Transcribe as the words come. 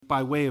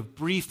by way of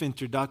brief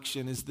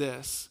introduction is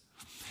this,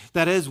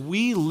 that as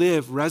we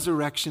live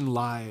resurrection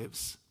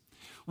lives,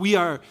 we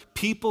are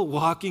people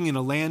walking in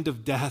a land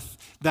of death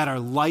that are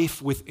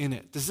life within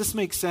it. Does this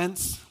make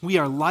sense? We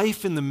are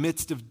life in the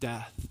midst of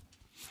death,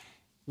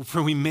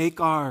 for we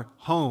make our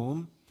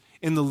home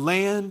in the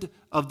land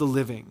of the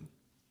living.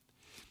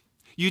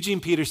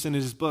 Eugene Peterson,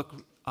 in his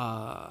book,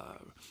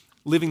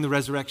 Living the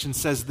Resurrection,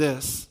 says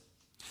this: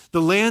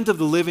 the land of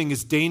the living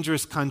is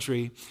dangerous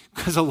country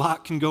because a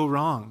lot can go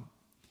wrong.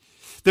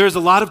 There's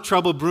a lot of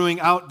trouble brewing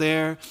out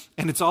there,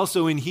 and it's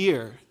also in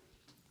here.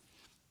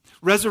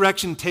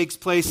 Resurrection takes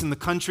place in the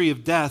country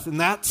of death, and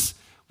that's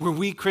where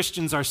we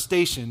Christians are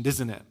stationed,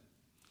 isn't it?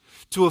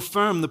 To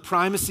affirm the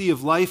primacy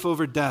of life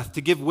over death,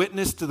 to give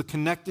witness to the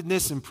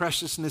connectedness and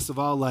preciousness of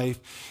all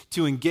life,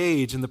 to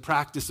engage in the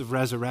practice of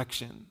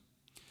resurrection.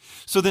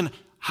 So then,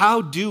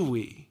 how do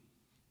we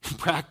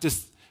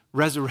practice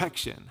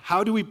resurrection?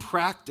 How do we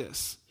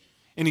practice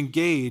and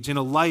engage in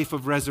a life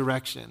of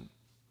resurrection?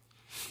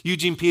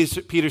 Eugene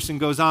Peterson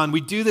goes on, we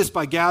do this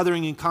by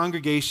gathering in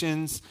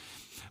congregations,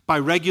 by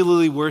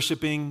regularly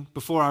worshiping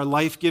before our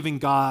life-giving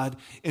God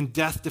and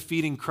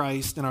death-defeating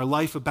Christ and our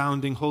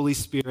life-abounding Holy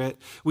Spirit.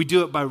 We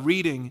do it by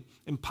reading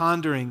and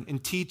pondering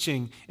and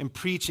teaching and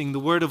preaching the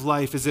word of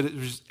life as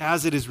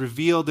it is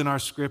revealed in our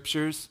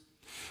scriptures.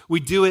 We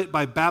do it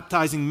by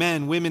baptizing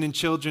men, women, and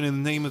children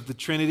in the name of the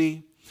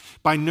Trinity,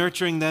 by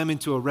nurturing them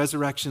into a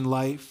resurrection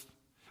life.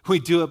 We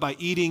do it by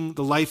eating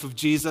the life of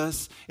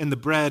Jesus and the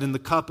bread and the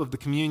cup of the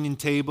communion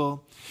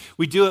table.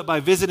 We do it by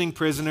visiting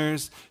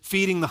prisoners,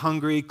 feeding the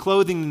hungry,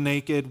 clothing the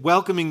naked,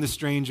 welcoming the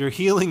stranger,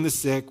 healing the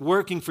sick,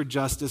 working for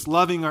justice,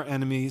 loving our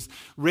enemies,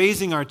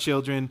 raising our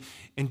children,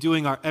 and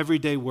doing our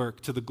everyday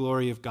work to the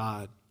glory of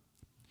God.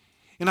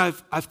 And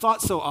I've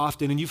thought so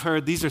often, and you've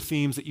heard these are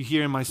themes that you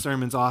hear in my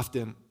sermons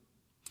often,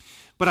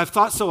 but I've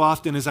thought so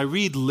often as I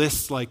read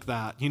lists like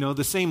that,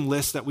 the same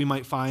lists that we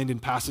might find in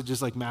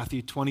passages like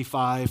Matthew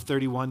 25,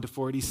 31 to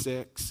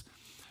 46,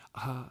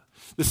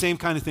 the same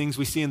kind of things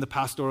we see in the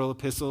pastoral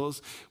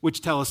epistles,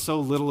 which tell us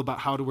so little about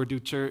how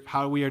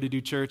we are to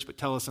do church, but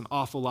tell us an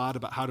awful lot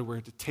about how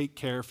we're to take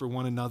care for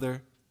one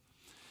another.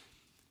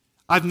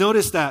 I've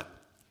noticed that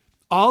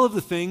all of the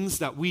things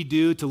that we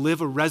do to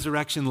live a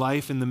resurrection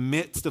life in the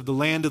midst of the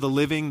land of the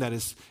living that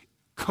is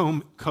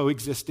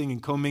coexisting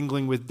and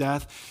commingling with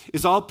death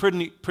is all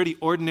pretty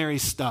ordinary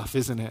stuff,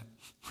 isn't it?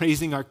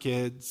 Raising our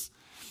kids,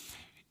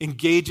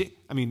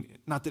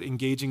 not that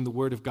engaging the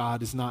Word of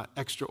God is not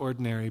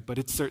extraordinary, but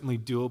it's certainly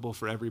doable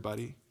for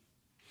everybody.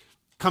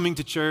 Coming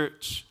to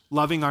church,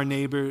 loving our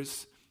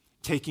neighbors,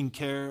 taking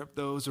care of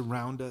those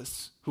around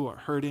us who are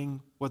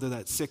hurting, whether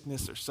that's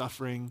sickness or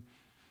suffering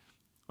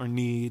or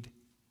need.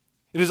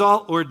 It is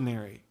all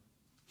ordinary.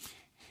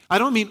 I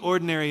don't mean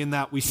ordinary in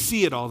that we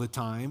see it all the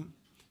time,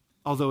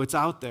 although it's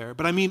out there,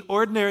 but I mean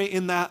ordinary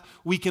in that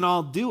we can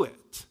all do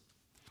it.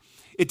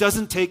 It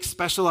doesn't take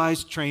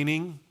specialized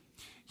training,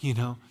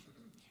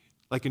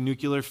 like a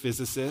nuclear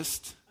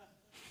physicist,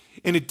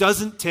 and it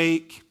doesn't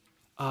take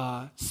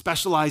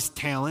specialized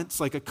talents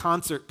like a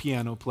concert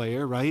piano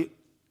player, right?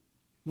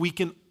 We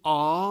can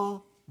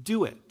all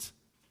do it.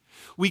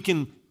 We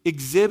can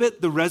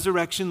exhibit the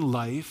resurrection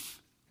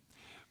life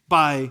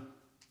by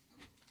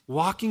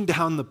walking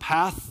down the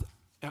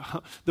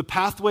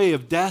pathway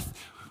of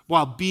death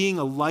while being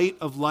a light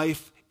of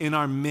life in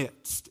our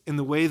midst, in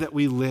the way that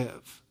we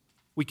live.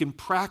 We can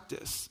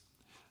practice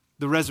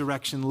the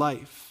resurrection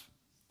life.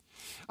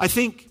 I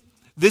think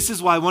this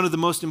is why one of the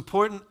most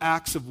important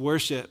acts of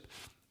worship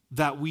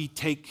that we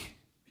take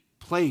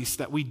place,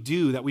 that we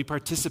do, that we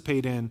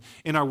participate in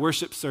our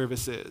worship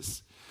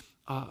services,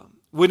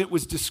 when it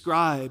was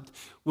described,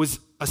 was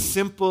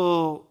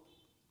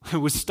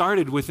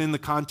started within the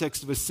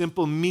context of a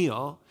simple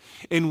meal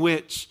in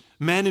which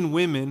men and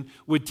women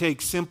would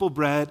take simple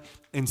bread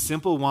and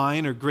simple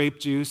wine or grape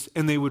juice,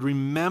 and they would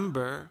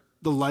remember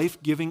the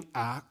life-giving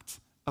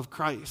act of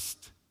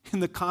Christ in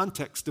the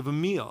context of a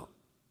meal.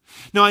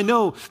 Now, I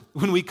know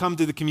when we come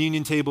to the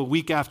communion table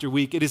week after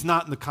week, it is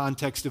not in the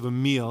context of a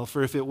meal,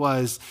 for if it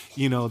was,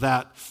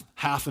 that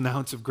half an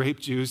ounce of grape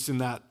juice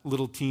and that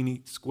little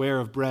teeny square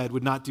of bread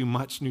would not do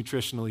much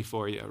nutritionally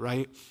for you,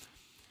 right?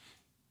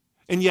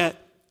 And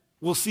yet,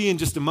 we'll see in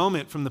just a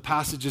moment from the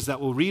passages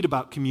that we'll read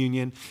about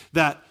communion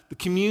that the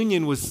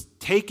communion was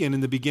taken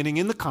in the beginning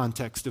in the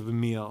context of a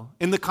meal,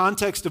 in the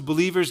context of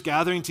believers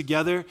gathering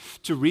together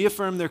to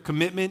reaffirm their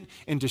commitment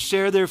and to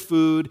share their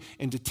food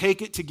and to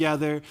take it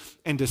together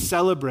and to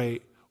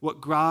celebrate what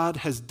God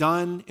has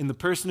done in the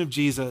person of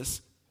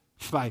Jesus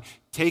by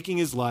taking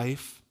his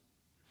life,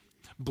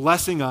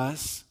 blessing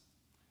us,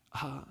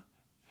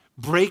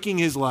 breaking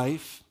his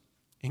life,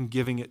 and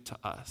giving it to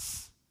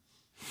us.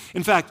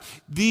 In fact,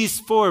 these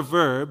four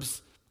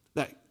verbs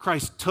that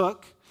Christ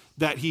took,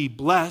 that he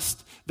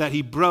blessed, that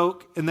he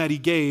broke, and that he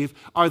gave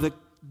are the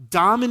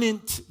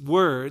dominant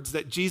words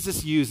that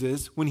Jesus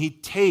uses when he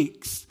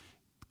takes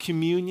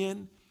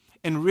communion.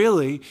 And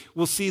really,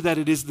 we'll see that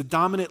it is the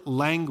dominant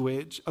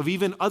language of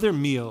even other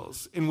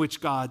meals in which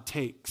God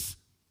takes,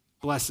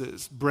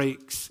 blesses,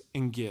 breaks,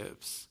 and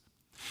gives.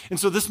 And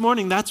so this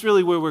morning, that's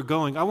really where we're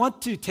going. I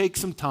want to take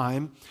some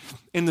time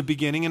in the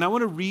beginning, and I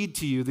want to read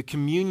to you the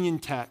communion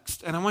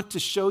text, and I want to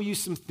show you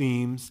some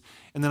themes,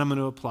 and then I'm going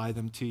to apply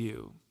them to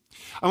you.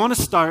 I want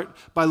to start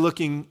by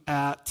looking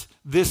at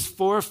this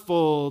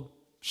fourfold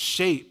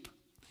shape.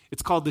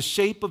 It's called the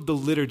shape of the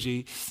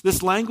liturgy.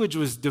 This language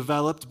was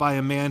developed by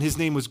a man. His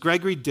name was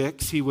Gregory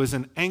Dix. He was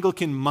an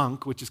Anglican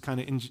monk, which is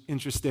kind of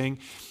interesting.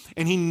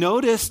 And he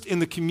noticed in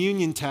the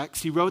communion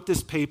text, he wrote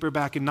this paper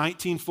back in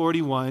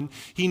 1941.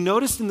 He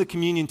noticed in the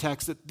communion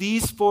text that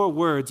these four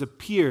words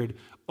appeared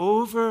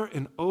over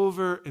and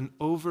over and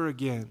over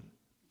again.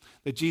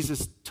 That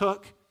Jesus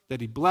took,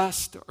 that he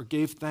blessed or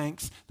gave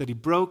thanks, that he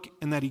broke,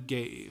 and that he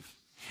gave.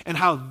 And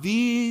how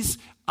these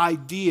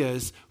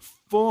ideas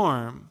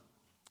form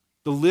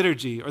the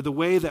liturgy, or the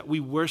way that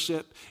we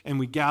worship and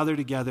we gather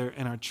together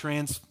and are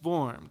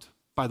transformed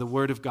by the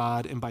Word of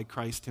God and by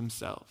Christ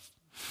himself.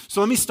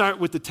 So let me start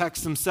with the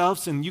texts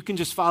themselves, and you can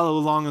just follow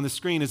along on the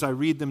screen as I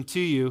read them to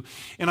you.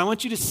 And I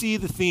want you to see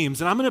the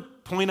themes. And I'm going to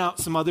point out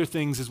some other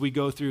things as we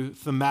go through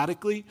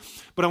thematically,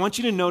 but I want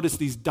you to notice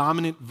these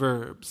dominant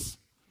verbs.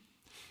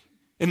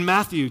 In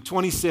Matthew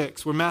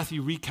 26, where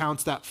Matthew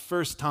recounts that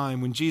first time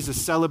when Jesus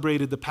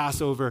celebrated the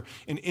Passover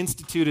and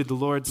instituted the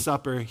Lord's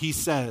Supper,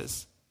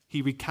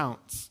 he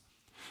recounts,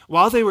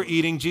 while they were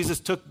eating, Jesus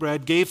took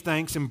bread, gave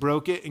thanks, and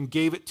broke it, and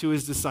gave it to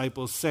his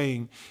disciples,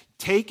 saying,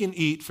 "Take and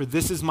eat, for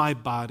this is my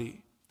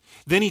body."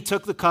 Then he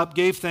took the cup,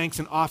 gave thanks,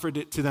 and offered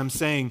it to them,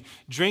 saying,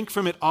 "Drink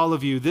from it, all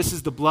of you. This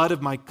is the blood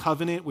of my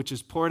covenant, which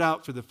is poured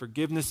out for the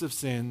forgiveness of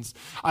sins.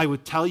 I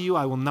would tell you,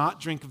 I will not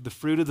drink of the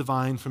fruit of the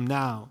vine from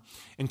now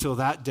until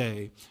that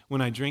day when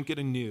I drink it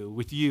anew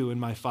with you in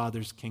my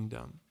Father's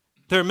kingdom."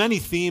 There are many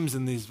themes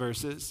in these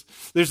verses.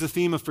 There's a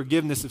theme of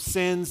forgiveness of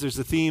sins. There's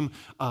a theme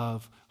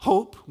of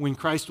hope when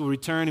Christ will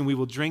return and we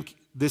will drink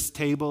this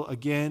table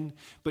again.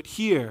 But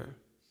here,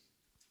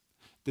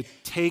 the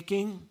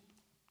taking,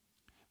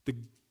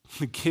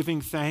 the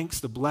giving thanks,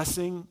 the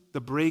blessing,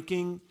 the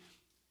breaking,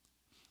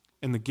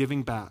 and the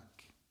giving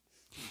back.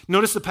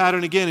 Notice the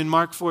pattern again in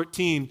Mark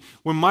 14,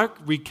 where Mark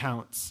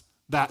recounts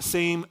that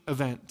same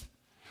event.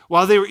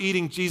 While they were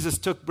eating, Jesus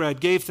took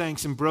bread, gave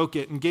thanks, and broke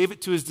it, and gave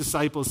it to his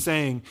disciples,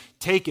 saying,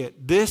 "Take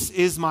it, this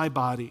is my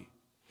body."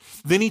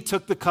 Then he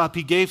took the cup,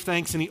 he gave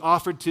thanks, and he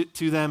offered it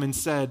to them and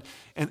said,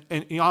 and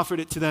he offered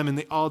it to them, and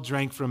they all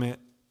drank from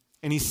it.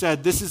 And he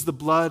said, "This is the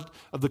blood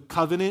of the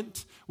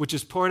covenant, which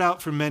is poured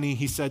out for many,"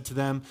 he said to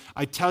them.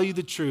 "I tell you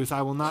the truth,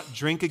 I will not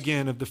drink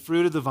again of the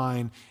fruit of the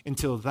vine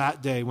until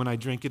that day when I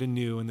drink it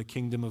anew in the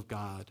kingdom of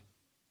God."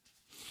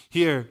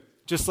 Here,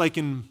 just like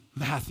in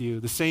Matthew,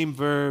 the same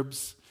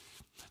verbs,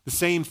 the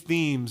same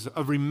themes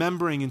of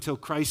remembering until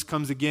Christ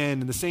comes again,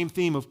 and the same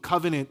theme of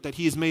covenant, that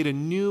he has made a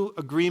new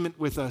agreement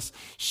with us,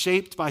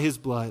 shaped by his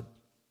blood.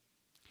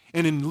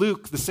 And in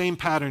Luke, the same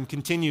pattern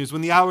continues.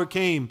 When the hour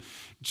came,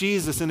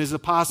 Jesus and his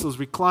apostles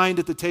reclined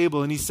at the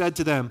table, and he said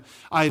to them,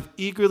 "I have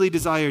eagerly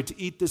desired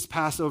to eat this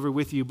Passover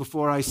with you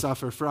before I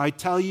suffer, for I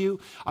tell you,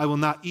 I will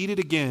not eat it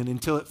again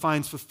until it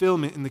finds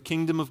fulfillment in the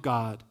kingdom of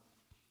God."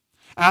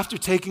 After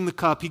taking the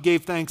cup, he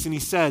gave thanks and he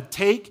said,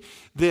 "Take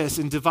this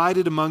and divide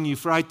it among you,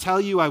 for I tell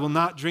you, I will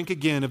not drink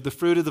again of the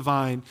fruit of the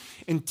vine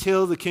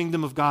until the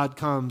kingdom of God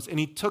comes." And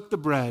he took the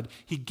bread,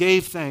 he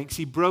gave thanks,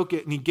 he broke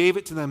it, and he gave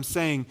it to them,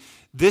 saying,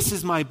 "This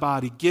is my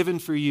body given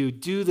for you.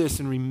 Do this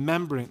in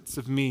remembrance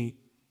of me."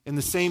 In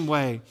the same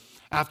way,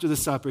 after the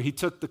supper, he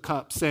took the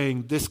cup,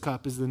 saying, "This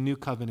cup is the new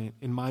covenant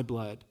in my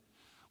blood,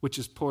 which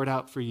is poured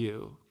out for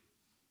you."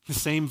 The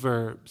same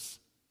verbs.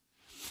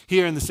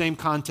 Here in the same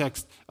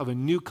context of a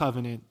new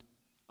covenant,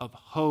 of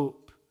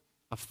hope,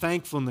 of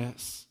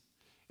thankfulness,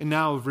 and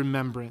now of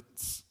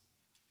remembrance.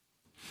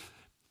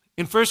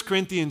 In 1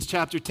 Corinthians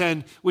chapter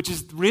 10, which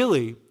is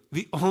really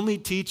the only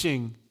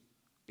teaching,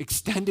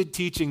 extended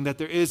teaching that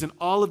there is in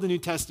all of the New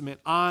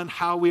Testament on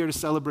how we are to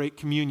celebrate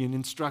communion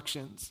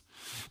instructions.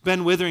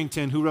 Ben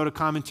Witherington, who wrote a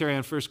commentary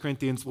on 1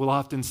 Corinthians, will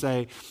often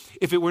say,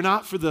 if it were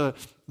not for the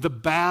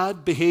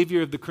bad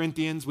behavior of the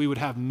Corinthians, we would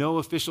have no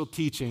official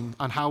teaching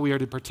on how we are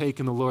to partake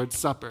in the Lord's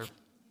Supper.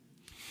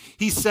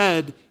 He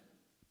said,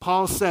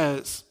 Paul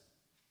says,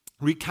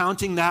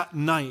 recounting that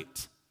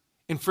night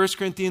in 1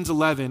 Corinthians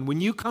 11, when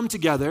you come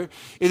together,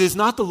 it is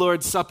not the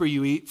Lord's Supper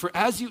you eat, for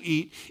as you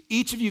eat,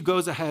 each of you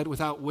goes ahead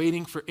without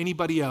waiting for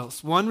anybody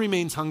else. One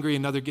remains hungry,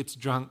 another gets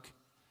drunk.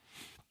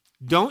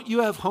 Don't you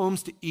have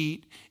homes to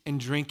eat and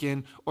drink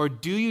in, or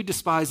do you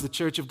despise the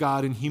church of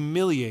God and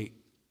humiliate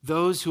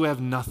those who have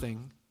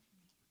nothing?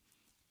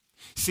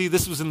 See,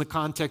 this was in the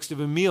context of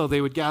a meal. They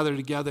would gather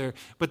together,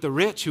 but the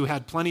rich who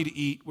had plenty to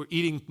eat were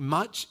eating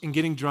much and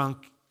getting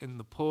drunk, and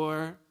the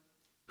poor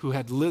who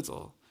had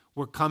little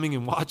were coming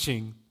and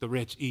watching the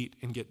rich eat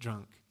and get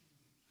drunk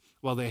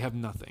while they have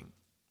nothing.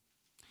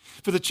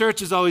 For the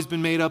church has always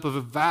been made up of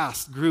a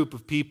vast group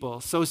of people,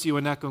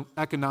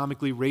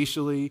 socioeconomically,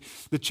 racially.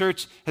 The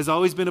church has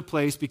always been a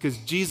place because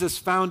Jesus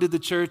founded the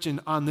church,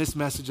 and on this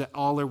message that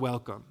all are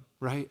welcome,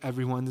 right?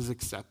 Everyone is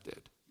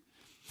accepted.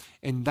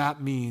 And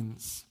that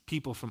means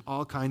people from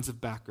all kinds of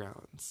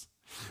backgrounds.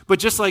 But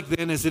just like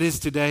then, as it is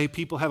today,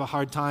 people have a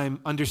hard time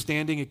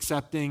understanding,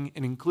 accepting,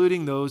 and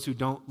including those who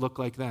don't look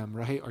like them,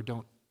 right? Or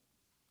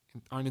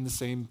aren't in the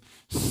same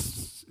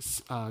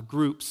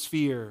group,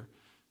 sphere,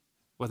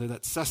 whether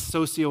that's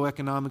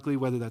socioeconomically,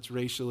 whether that's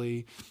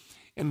racially.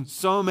 And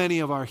so many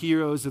of our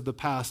heroes of the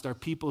past are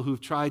people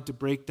who've tried to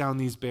break down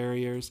these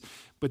barriers,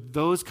 but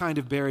those kind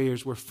of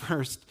barriers were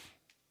first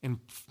and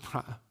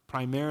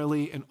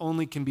primarily and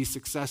only can be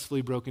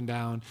successfully broken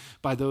down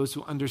by those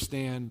who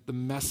understand the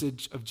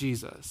message of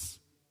Jesus.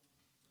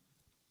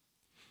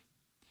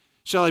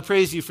 Shall I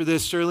praise you for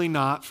this? Surely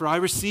not. For I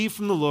received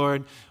from the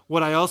Lord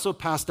what I also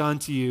passed on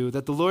to you,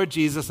 that the Lord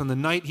Jesus, on the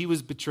night he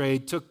was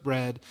betrayed, took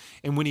bread,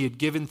 and when he had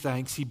given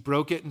thanks, he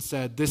broke it and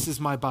said, "This is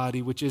my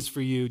body, which is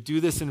for you. Do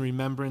this in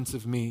remembrance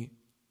of me."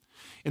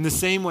 In the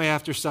same way,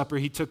 after supper,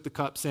 he took the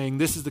cup, saying,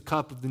 "This is the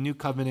cup of the new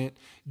covenant.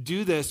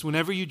 Do this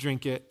whenever you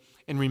drink it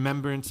in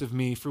remembrance of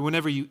me. For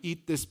whenever you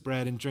eat this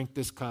bread and drink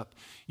this cup,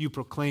 you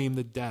proclaim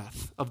the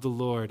death of the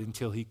Lord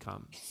until he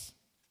comes."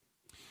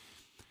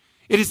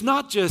 It is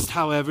not just,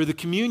 however, the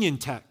communion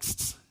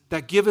texts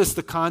that give us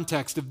the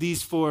context of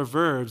these four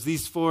verbs,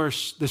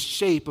 the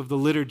shape of the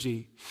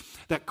liturgy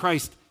that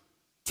Christ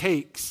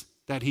takes,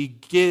 that he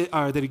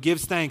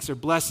gives thanks or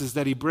blesses,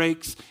 that he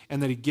breaks,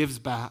 and that he gives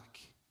back.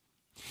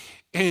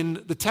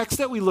 In the text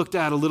that we looked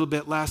at a little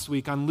bit last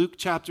week on Luke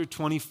chapter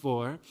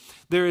 24,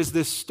 there is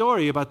this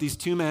story about these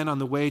two men on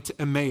the way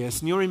to Emmaus.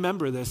 And you'll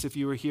remember this if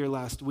you were here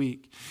last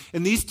week.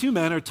 And these two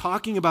men are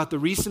talking about the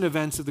recent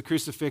events of the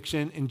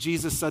crucifixion, and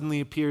Jesus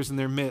suddenly appears in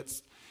their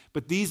midst.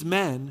 But these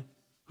men,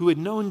 who had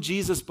known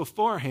Jesus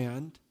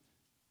beforehand,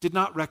 did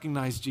not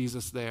recognize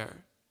Jesus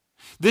there.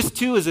 This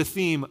too is a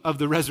theme of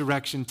the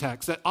resurrection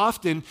text, that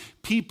often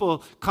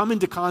people come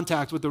into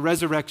contact with the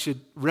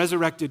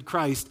resurrected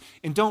Christ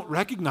and don't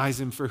recognize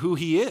him for who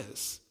he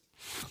is.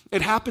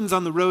 It happens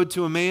on the road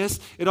to Emmaus.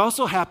 It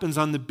also happens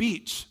on the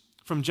beach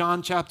from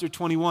John chapter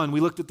 21.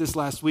 We looked at this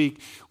last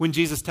week when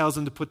Jesus tells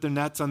them to put their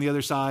nets on the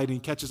other side and he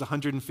catches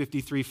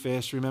 153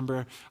 fish.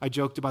 Remember, I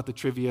joked about the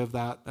trivia of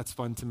that. That's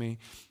fun to me.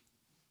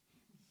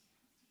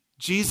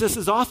 Jesus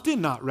is often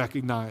not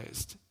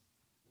recognized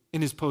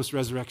in his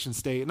post-resurrection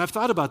state. And I've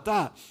thought about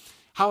that.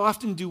 How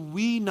often do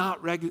we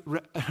not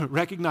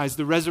recognize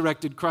the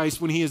resurrected Christ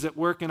when he is at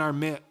work in our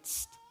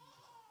midst?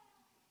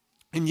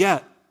 And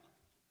yet,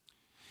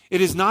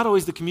 it is not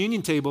always the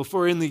communion table,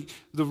 for in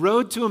the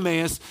road to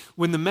Emmaus,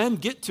 when the men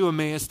get to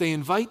Emmaus, they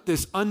invite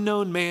this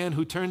unknown man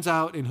who turns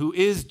out and who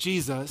is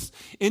Jesus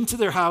into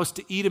their house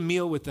to eat a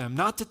meal with them,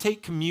 not to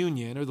take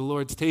communion or the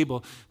Lord's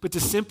table, but to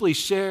simply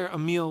share a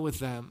meal with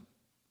them.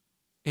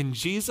 And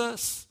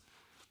Jesus,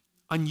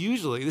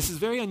 unusually, this is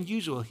very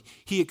unusual,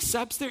 he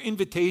accepts their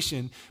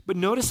invitation, but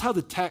notice how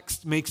the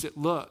text makes it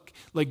look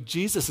like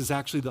Jesus is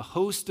actually the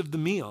host of the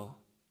meal.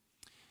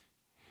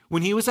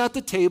 When he was at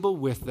the table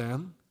with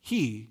them,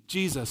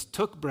 Jesus,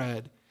 took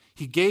bread,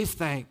 he gave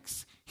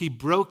thanks, he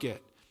broke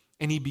it,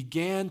 and he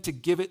began to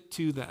give it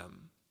to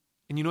them.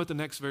 And you know what the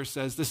next verse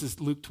says? This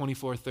is Luke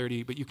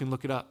 24:30, but you can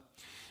look it up.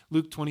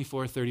 Luke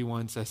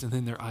 24:31 says, "And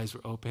then their eyes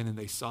were open and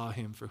they saw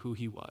him for who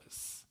he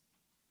was."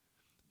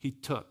 He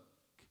took,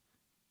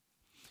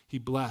 he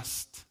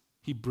blessed,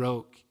 he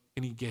broke,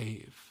 and he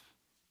gave.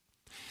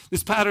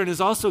 This pattern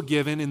is also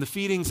given in the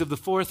feedings of the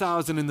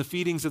 4,000 and the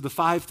feedings of the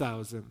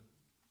 5,000.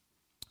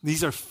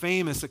 These are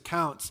famous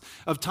accounts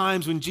of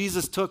times when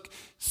Jesus took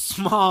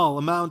small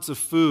amounts of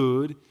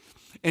food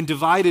and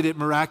divided it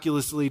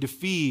miraculously to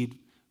feed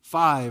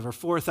 5,000 or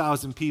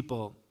 4,000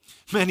 people.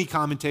 Many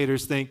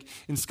commentators think,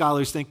 and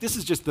scholars think, this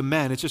is just the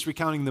men. It's just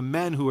recounting the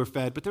men who were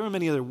fed, but there were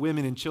many other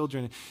women and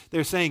children.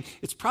 They're saying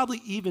it's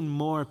probably even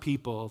more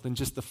people than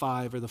just the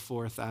 5,000 or the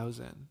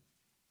 4,000.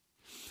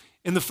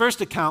 In the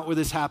first account where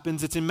this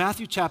happens, it's in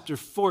Matthew chapter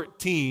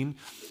 14,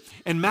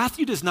 and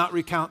Matthew does not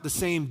recount the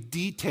same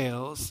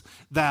details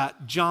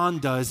that John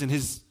does in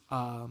his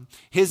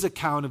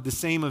account of the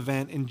same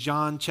event in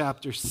John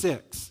chapter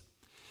 6.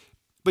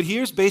 But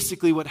here's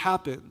basically what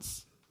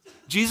happens.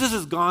 Jesus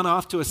has gone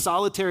off to a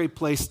solitary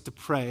place to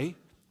pray,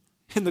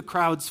 and the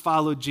crowds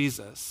followed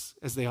Jesus,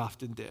 as they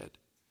often did.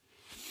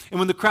 And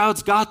when the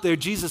crowds got there,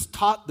 Jesus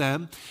taught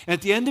them. And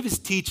at the end of his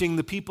teaching,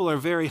 the people are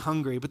very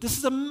hungry. But this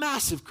is a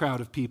massive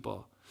crowd of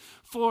people,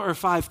 4,000 or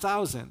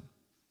 5,000,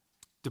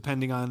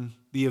 depending on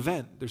the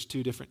event. There's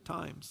 2 different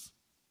times.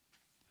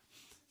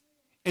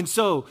 And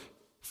so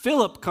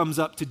Philip comes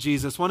up to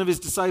Jesus, one of his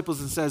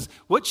disciples, and says,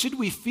 "What should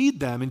we feed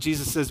them?" And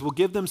Jesus says, "Well,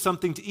 give them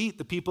something to eat.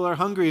 The people are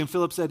hungry." And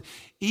Philip said,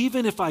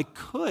 "Even if I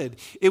could,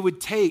 it would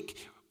take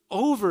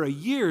over a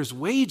year's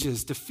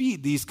wages to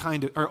feed these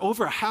or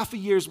over half a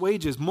year's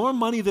wages, more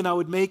money than I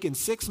would make in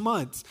 6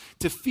 months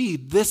to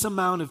feed this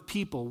amount of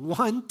people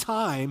one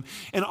time.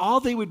 And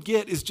all they would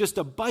get is just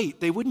a bite.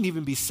 They wouldn't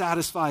even be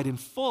satisfied in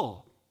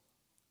full."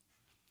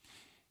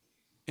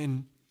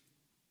 And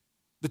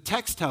the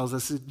text tells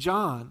us that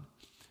John,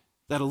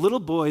 that a little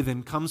boy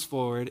then comes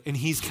forward and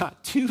he's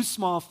got 2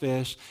 small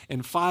fish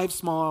and 5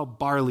 small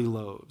barley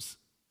loaves.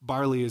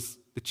 Barley is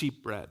the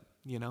cheap bread,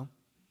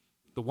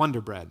 the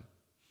Wonder Bread.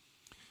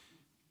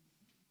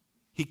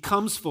 He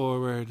comes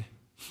forward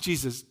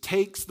Jesus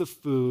takes the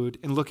food,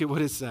 and look at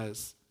what it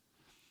says.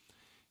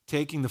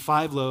 Taking the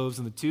 5 loaves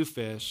and the 2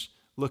 fish,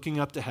 looking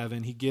up to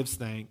heaven, he gives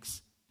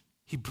thanks.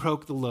 He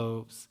broke the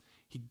loaves.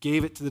 He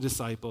gave it to the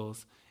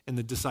disciples, and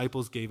the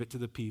disciples gave it to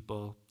the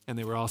people, and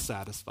they were all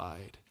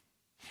satisfied.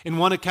 In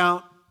one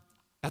account,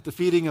 at the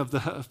feeding of the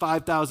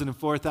 5,000 and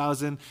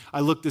 4,000,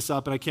 I looked this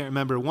up and I can't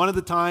remember. One of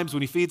the times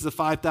when he feeds the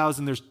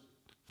 5,000, there's,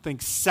 I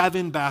think,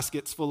 7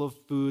 baskets full of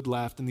food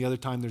left, and the other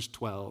time there's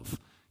 12.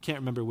 Can't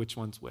remember which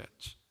one's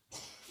which.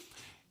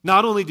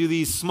 Not only do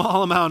these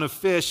small amount of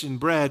fish and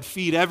bread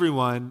feed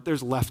everyone,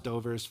 there's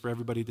leftovers for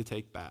everybody to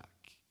take back.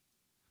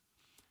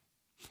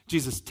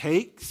 Jesus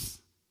takes,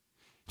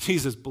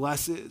 Jesus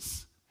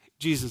blesses,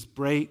 Jesus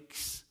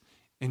breaks,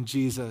 and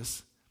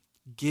Jesus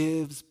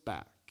gives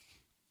back.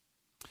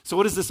 So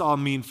what does this all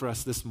mean for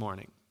us this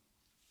morning?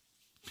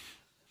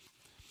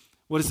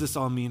 What does this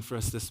all mean for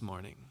us this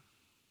morning?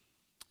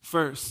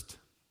 First,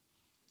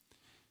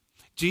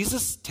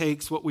 Jesus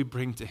takes what we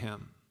bring to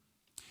him.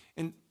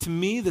 And to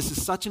me, this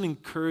is such an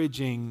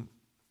encouraging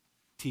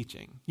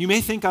teaching. You may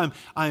think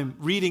I'm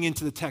reading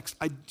into the text.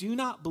 I do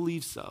not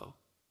believe so.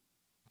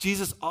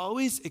 Jesus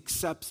always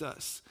accepts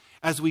us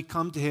as we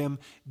come to him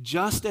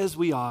just as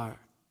we are.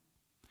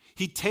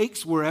 He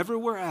takes wherever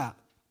we're at.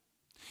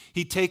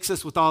 He takes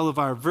us with all of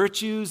our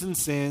virtues and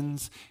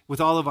sins,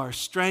 with all of our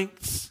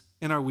strengths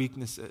and our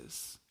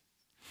weaknesses.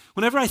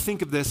 Whenever I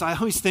think of this, I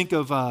always think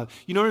of,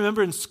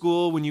 remember in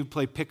school when you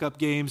play pickup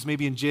games,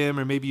 maybe in gym,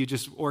 or maybe you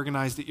just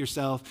organized it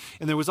yourself,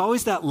 and there was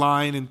always that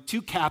line, and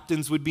 2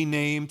 captains would be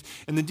named,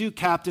 and the 2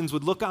 captains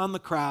would look on the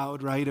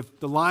crowd, right, of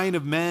the line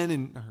of men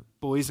and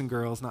boys and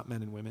girls, not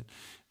men and women,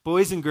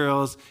 boys and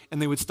girls,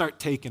 and they would start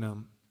taking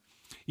them.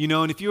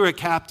 And if you were a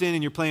captain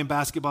and you're playing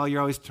basketball,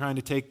 you're always trying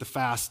to take the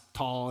fast,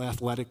 tall,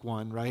 athletic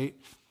one, right?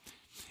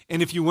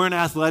 And if you weren't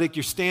athletic,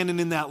 you're standing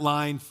in that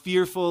line,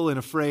 fearful and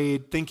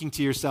afraid, thinking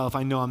to yourself,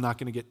 I know I'm not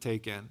going to get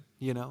taken,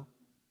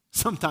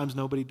 Sometimes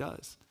nobody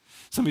does.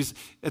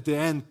 At the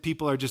end,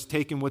 people are just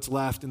taking what's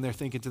left, and they're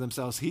thinking to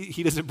themselves,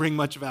 he doesn't bring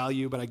much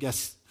value, but I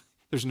guess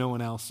there's no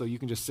one else, so you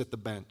can just sit the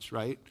bench,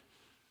 right?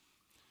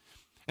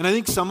 And I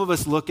think some of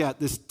us look at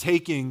this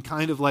taking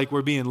kind of like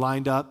we're being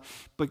lined up,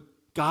 but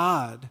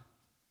God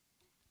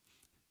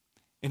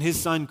and his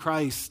son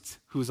Christ,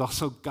 who is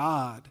also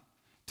God,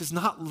 does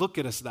not look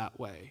at us that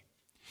way.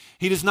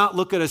 He does not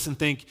look at us and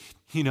think,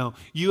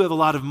 you have a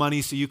lot of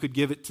money so you could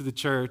give it to the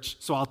church,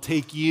 so I'll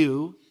take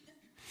you.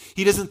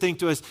 He doesn't think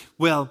to us,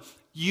 well,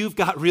 you've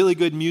got really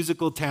good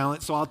musical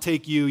talent, so I'll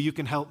take you, you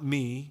can help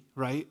me,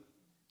 right?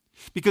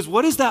 Because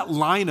what is that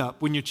lineup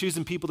when you're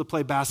choosing people to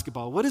play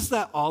basketball? What is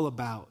that all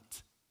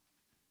about?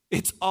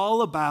 It's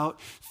all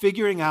about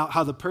figuring out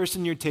how the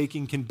person you're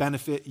taking can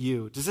benefit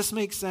you. Does this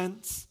make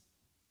sense?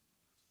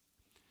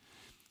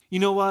 You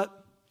know what?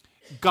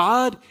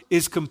 God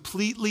is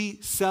completely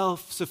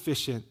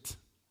self-sufficient.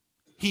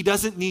 He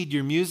doesn't need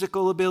your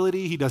musical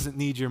ability. He doesn't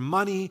need your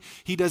money.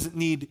 He doesn't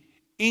need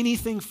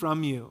anything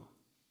from you.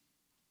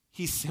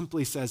 He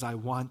simply says, I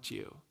want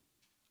you.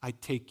 I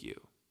take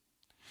you.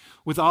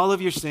 With all of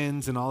your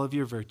sins and all of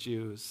your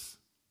virtues,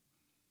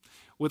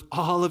 with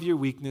all of your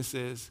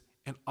weaknesses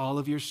and all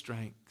of your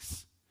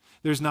strengths,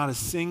 there's not a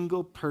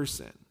single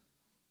person,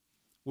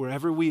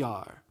 wherever we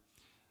are,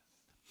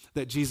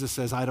 that Jesus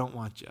says, I don't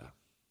want you.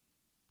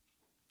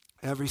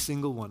 Every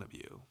single one of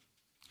you.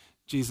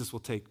 Jesus will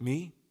take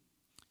me.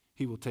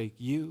 He will take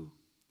you.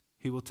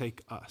 He will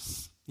take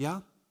us.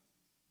 Yeah?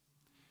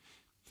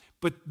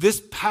 But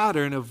this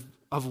pattern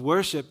of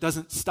worship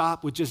doesn't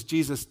stop with just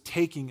Jesus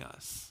taking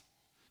us,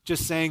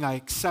 just saying, I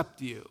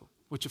accept you,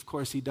 which of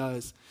course he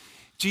does.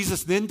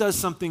 Jesus then does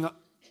something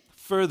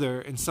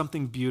further and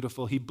something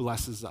beautiful. He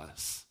blesses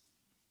us,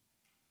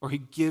 or he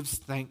gives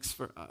thanks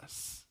for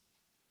us.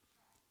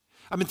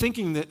 I've been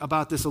thinking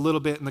about this a little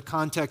bit in the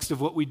context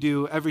of what we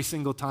do every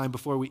single time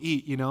before we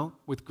eat,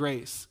 with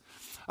grace,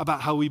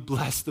 about how we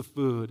bless the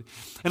food.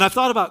 And I've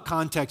thought about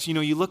context.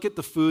 You look at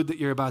the food that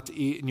you're about to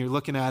eat and you're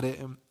looking at it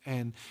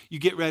and you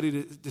get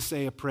ready to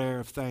say a prayer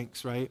of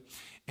thanks, right?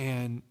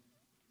 And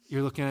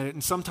you're looking at it.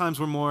 And sometimes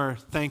we're more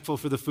thankful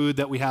for the food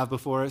that we have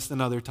before us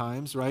than other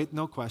times, right?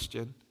 No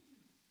question.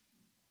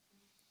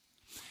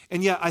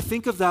 And yet I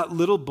think of that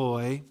little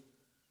boy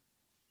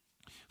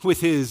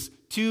with his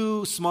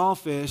 2 small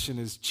fish and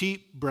his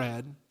cheap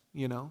bread,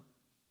 and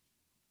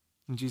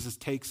Jesus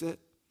takes it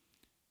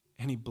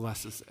and he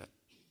blesses it.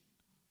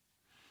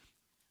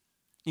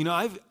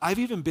 I've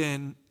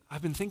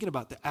been thinking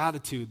about the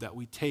attitude that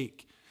we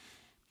take.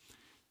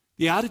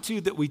 The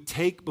attitude that we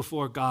take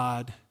before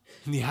God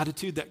and the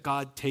attitude that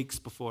God takes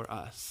before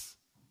us.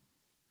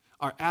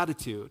 Our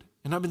attitude.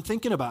 And I've been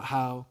thinking about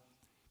how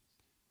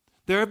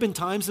there have been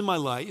times in my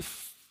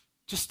life,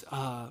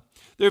 there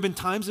have been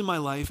times in my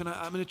life, and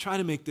I'm going to try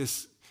to make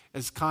this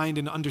as kind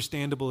and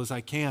understandable as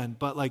I can,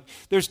 but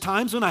there's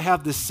times when I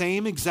have the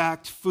same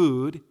exact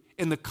food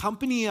and the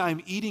company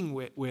I'm eating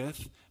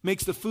with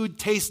makes the food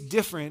taste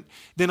different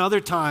than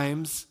other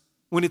times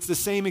when it's the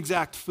same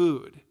exact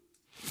food.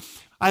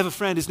 I have a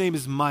friend, his name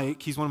is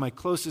Mike. He's one of my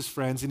closest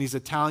friends, and he's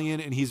Italian,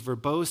 and he's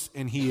verbose,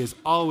 and he is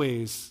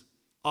always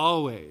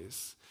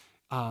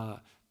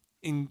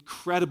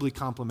incredibly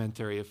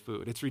complimentary of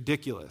food. It's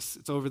ridiculous.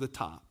 It's over the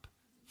top.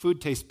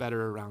 Food tastes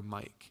better around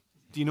Mike.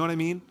 Do you know what I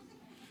mean?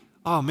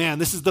 Oh man,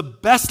 this is the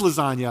best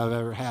lasagna I've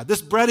ever had.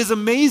 This bread is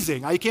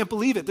amazing. I can't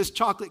believe it. This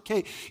chocolate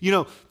cake.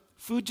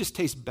 Food just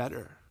tastes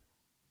better.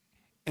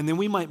 And then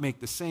we might make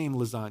the same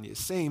lasagna,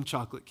 same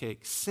chocolate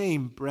cake,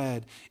 same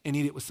bread, and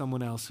eat it with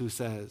someone else who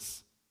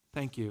says,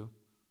 "Thank you.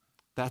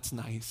 That's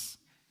nice."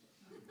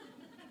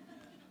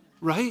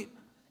 Right?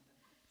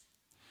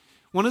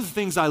 One of the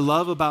things I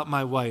love about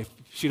my wife,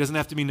 she doesn't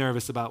have to be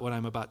nervous about what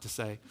I'm about to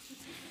say.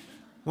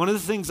 One of the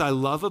things I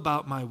love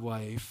about my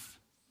wife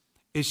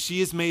is she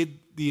has made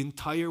the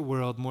entire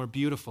world more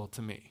beautiful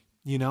to me,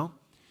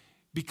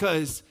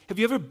 Because have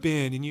you ever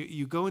been and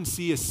you go and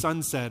see a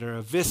sunset or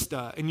a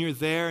vista and you're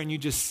there and you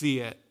just see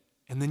it,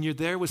 and then you're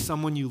there with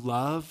someone you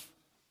love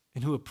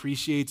and who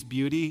appreciates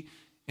beauty,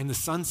 and the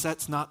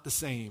sunset's not the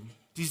same?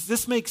 Does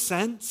this make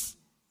sense?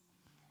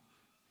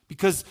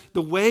 Because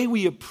the way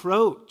we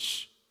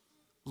approach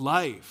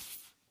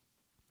life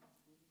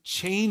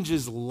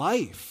changes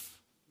life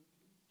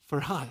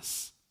for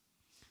us.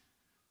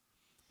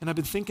 And I've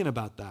been thinking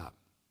about that.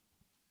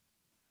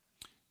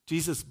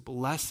 Jesus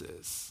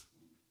blesses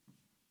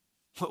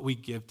what we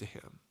give to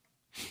him.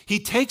 He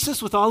takes us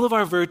with all of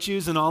our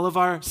virtues and all of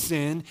our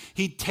sin.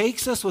 He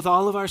takes us with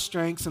all of our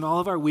strengths and all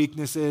of our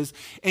weaknesses.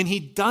 And he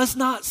does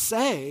not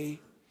say,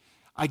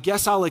 "I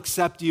guess I'll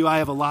accept you. I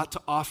have a lot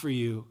to offer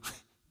you.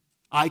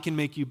 I can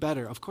make you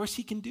better." Of course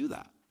he can do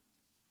that.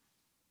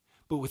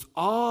 But with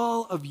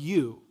all of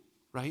you,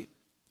 right?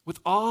 With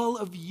all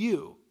of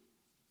you,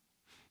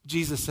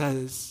 Jesus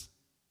says,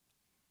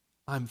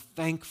 "I'm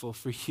thankful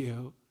for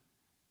you,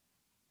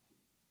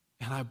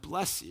 and I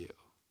bless you."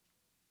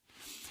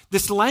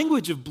 This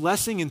language of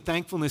blessing and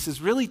thankfulness is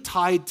really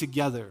tied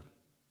together.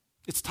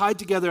 It's tied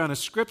together on a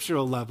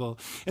scriptural level.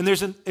 And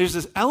there's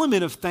this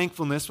element of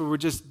thankfulness where we're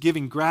just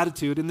giving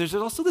gratitude. And there's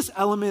also this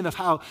element of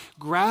how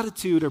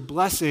gratitude or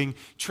blessing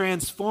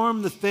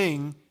transforms the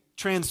thing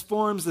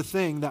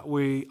that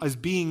we as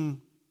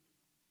being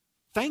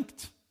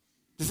thanked.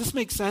 Does this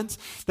make sense?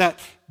 That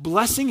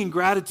blessing and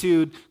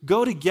gratitude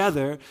go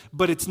together,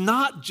 but it's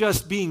not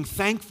just being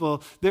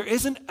thankful. There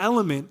is an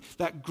element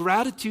that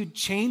gratitude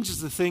changes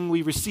the thing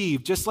we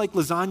receive. Just like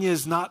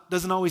lasagna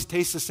doesn't always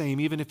taste the same,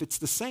 even if it's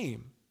the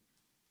same.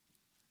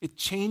 It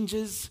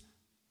changes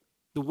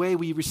the way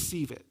we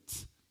receive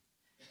it.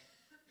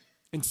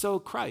 And so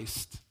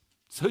Christ,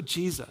 so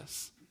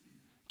Jesus,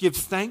 gives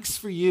thanks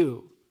for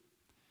you.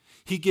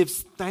 He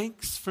gives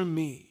thanks for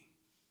me.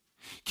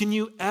 Can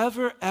you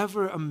ever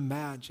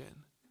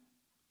imagine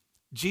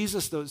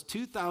Jesus those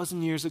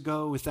 2,000 years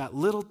ago with that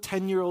little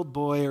 10-year-old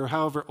boy, or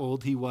however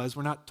old he was,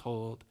 we're not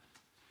told,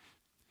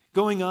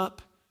 going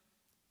up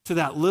to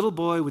that little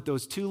boy with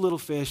those 2 little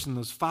fish and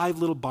those 5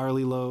 little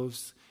barley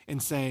loaves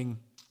and saying,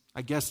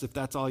 "I guess if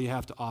that's all you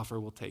have to offer,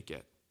 we'll take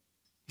it."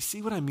 You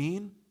see what I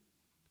mean?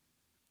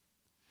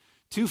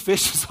 2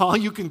 fish is all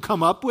you can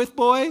come up with,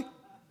 boy?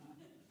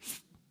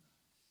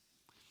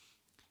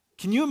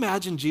 Can you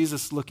imagine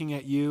Jesus looking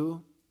at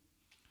you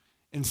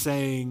and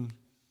saying,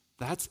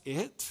 "That's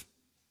it"?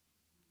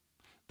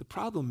 The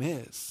problem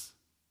is,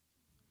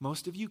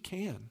 most of you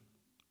can,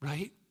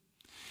 right?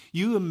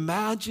 You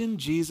imagine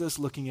Jesus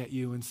looking at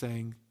you and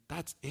saying,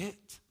 "That's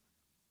it,"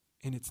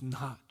 and it's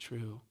not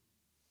true.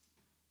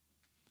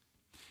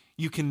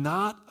 You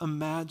cannot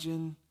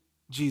imagine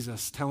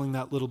Jesus telling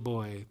that little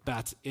boy,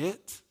 "That's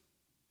it,"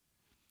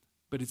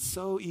 but it's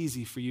so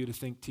easy for you to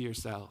think to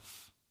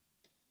yourself,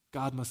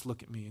 God must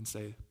look at me and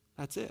say,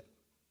 "That's it."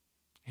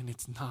 And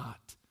it's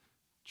not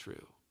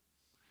true.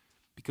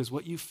 Because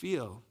what you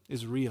feel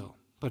is real,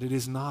 but it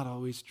is not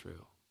always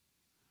true.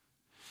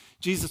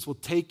 Jesus will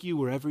take you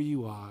wherever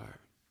you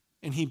are,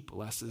 and he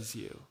blesses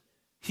you.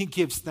 He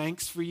gives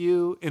thanks for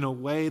you in a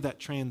way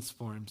that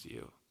transforms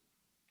you.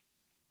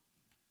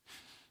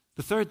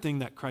 The third thing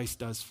that Christ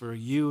does for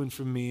you and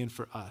for me and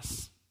for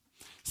us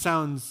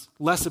sounds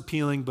less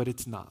appealing, but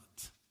it's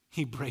not.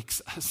 He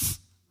breaks us,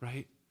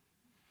 right?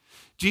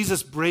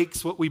 Jesus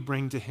breaks what we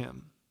bring to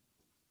him.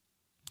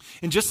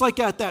 And just like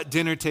at that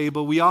dinner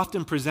table, we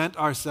often present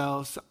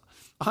ourselves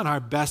on our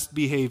best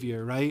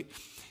behavior, right?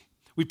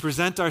 We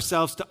present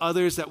ourselves to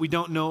others that we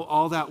don't know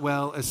all that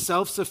well as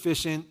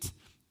self-sufficient,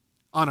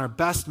 on our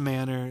best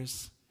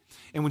manners.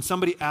 And when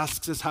somebody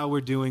asks us how we're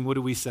doing, what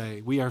do we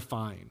say? We are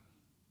fine.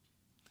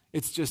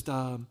 It's just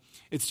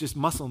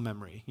muscle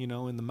memory, in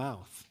the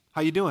mouth.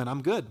 How you doing?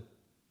 I'm good.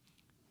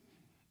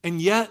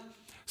 And yet,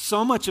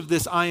 so much of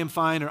this "I am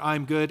fine" or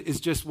 "I'm good" is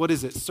just,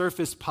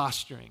 surface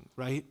posturing,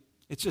 right?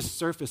 It's just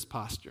surface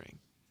posturing.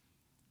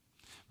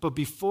 But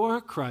before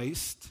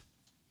Christ,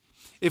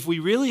 if we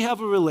really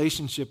have a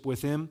relationship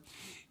with him,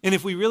 and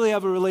if we really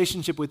have a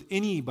relationship with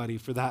anybody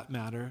for that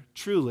matter,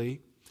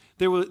 truly,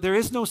 there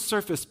is no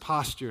surface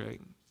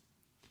posturing.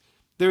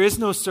 There is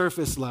no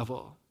surface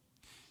level.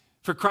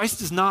 For Christ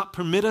does not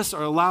permit us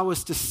or allow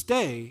us to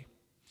stay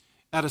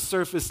at a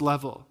surface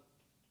level.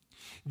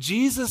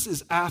 Jesus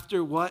is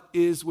after what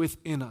is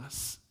within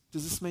us.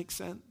 Does this make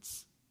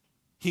sense?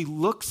 He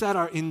looks at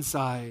our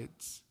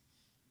insides.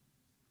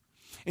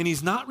 And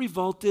he's not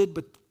revolted,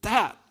 but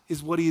that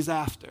is what he's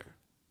after.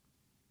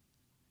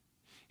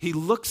 He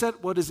looks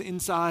at what is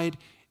inside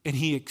and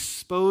he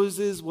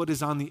exposes what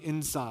is on the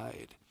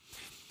inside.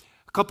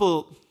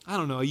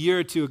 A year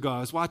or two ago, I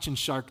was watching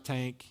Shark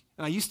Tank,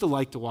 and I used to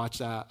like to watch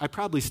that. I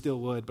probably still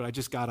would, but I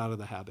just got out of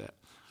the habit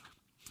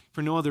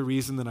for no other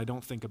reason than I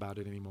don't think about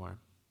it anymore.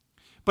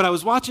 But I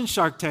was watching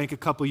Shark Tank a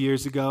couple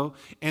years ago,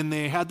 and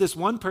they had this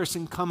one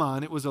person come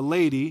on. It was a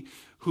lady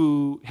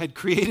who had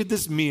created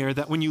this mirror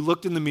that when you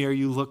looked in the mirror,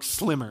 you looked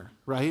slimmer,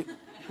 right?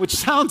 Which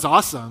sounds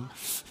awesome,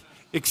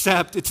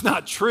 except it's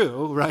not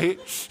true, right?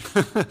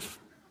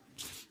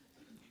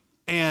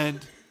 And,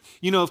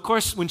 of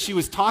course, when she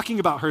was talking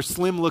about her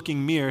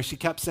slim-looking mirror, she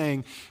kept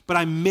saying, but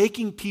I'm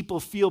making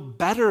people feel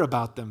better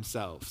about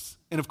themselves.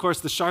 And, of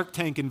course, the Shark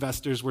Tank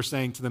investors were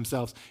saying to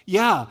themselves,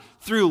 yeah,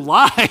 through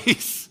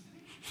lies.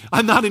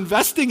 I'm not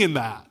investing in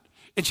that.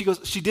 And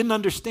she didn't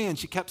understand.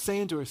 She kept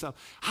saying to herself,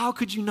 how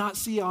could you not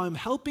see how I'm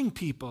helping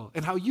people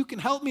and how you can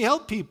help me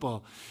help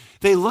people?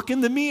 They look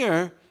in the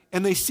mirror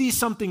and they see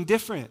something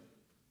different.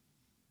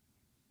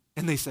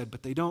 And they said,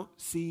 but they don't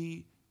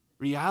see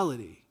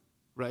reality,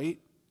 right?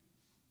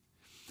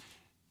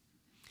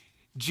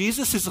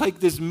 Jesus is like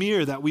this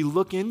mirror that we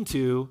look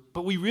into,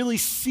 but we really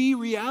see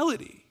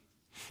reality.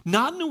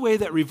 Not in a way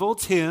that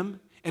revolts him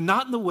and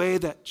not in the way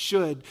that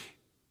should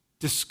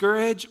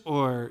discourage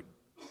or,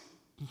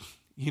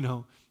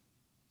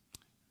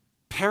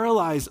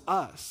 paralyze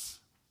us,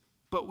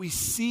 but we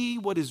see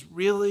what is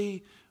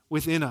really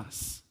within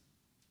us.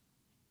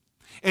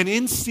 And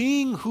in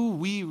seeing who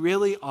we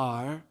really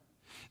are,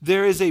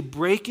 there is a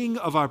breaking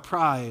of our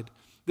pride.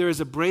 There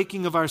is a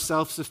breaking of our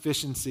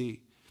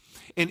self-sufficiency.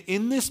 And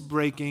in this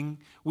breaking,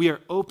 we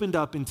are opened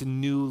up into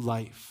new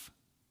life,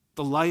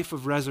 the life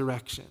of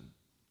resurrection.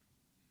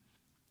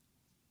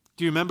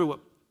 Do you remember what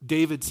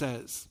David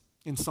says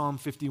in Psalm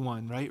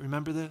 51, right?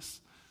 Remember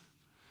this?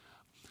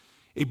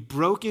 A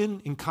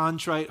broken and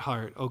contrite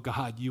heart, oh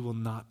God, you will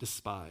not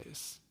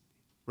despise,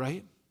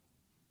 right?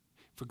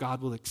 For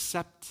God will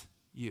accept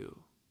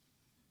you.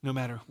 No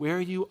matter where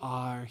you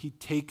are, he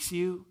takes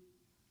you,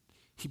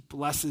 he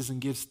blesses and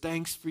gives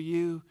thanks for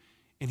you,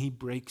 and he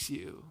breaks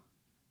you.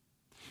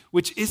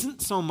 Which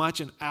isn't so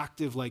much an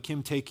act of like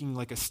him taking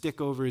like a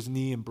stick over his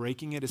knee and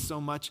breaking it, as so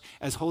much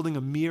as holding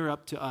a mirror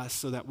up to us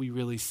so that we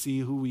really see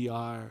who we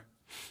are,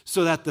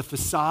 so that the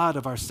facade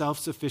of our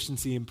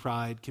self-sufficiency and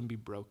pride can be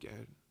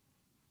broken.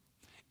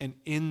 And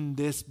in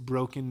this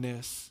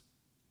brokenness,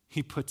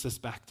 he puts us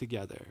back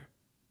together,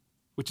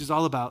 which is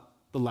all about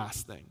the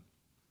last thing.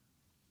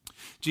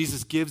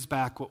 Jesus gives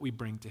back what we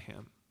bring to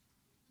him.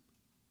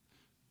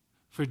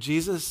 For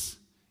Jesus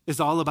is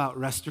all about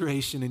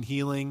restoration and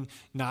healing,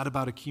 not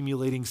about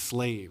accumulating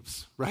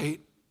slaves, right?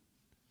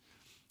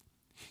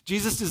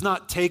 Jesus does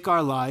not take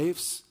our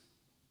lives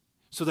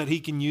so that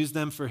he can use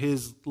them for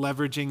his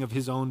leveraging of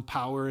his own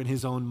power and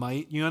his own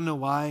might. You don't know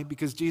why?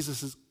 Because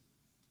Jesus is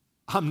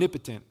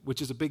omnipotent,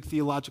 which is a big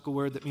theological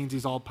word that means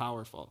he's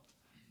all-powerful,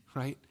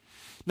 right?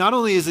 Not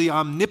only is he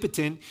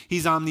omnipotent,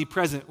 he's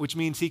omnipresent, which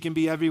means he can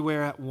be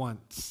everywhere at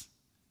once.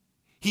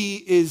 He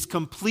is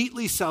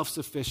completely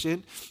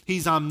self-sufficient.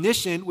 He's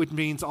omniscient, which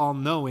means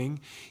all-knowing.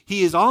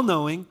 He is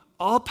all-knowing,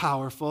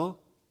 all-powerful,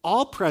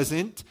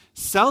 all-present,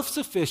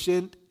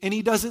 self-sufficient, and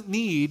he doesn't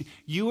need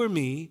you or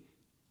me.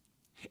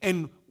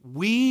 And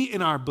we,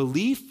 in our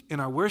belief, in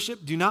our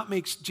worship, do not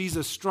make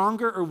Jesus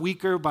stronger or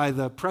weaker by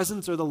the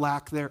presence or the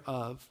lack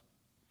thereof.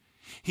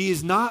 He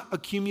is not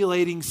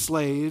accumulating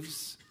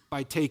slaves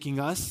by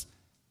taking us,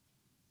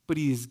 but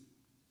he is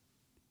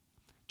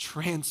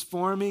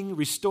transforming,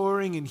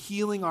 restoring, and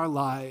healing our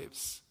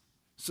lives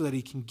so that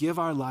he can give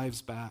our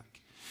lives back,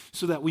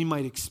 so that we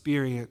might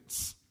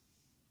experience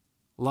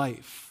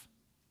life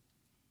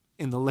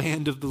in the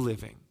land of the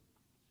living.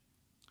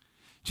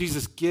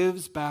 Jesus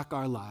gives back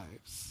our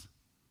lives.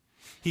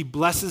 He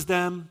blesses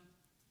them,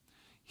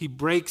 he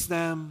breaks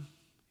them,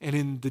 and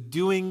in the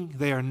doing,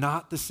 they are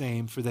not the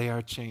same, for they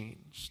are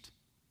changed.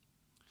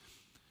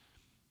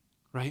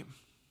 Right?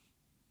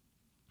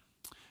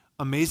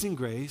 Amazing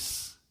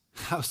grace,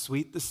 how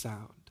sweet the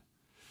sound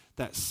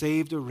that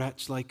saved a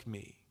wretch like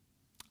me.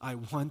 I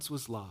once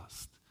was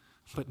lost,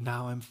 but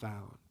now I'm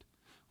found.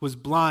 Was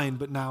blind,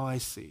 but now I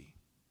see.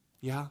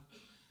 Yeah?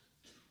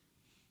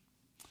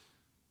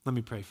 Let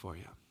me pray for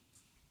you.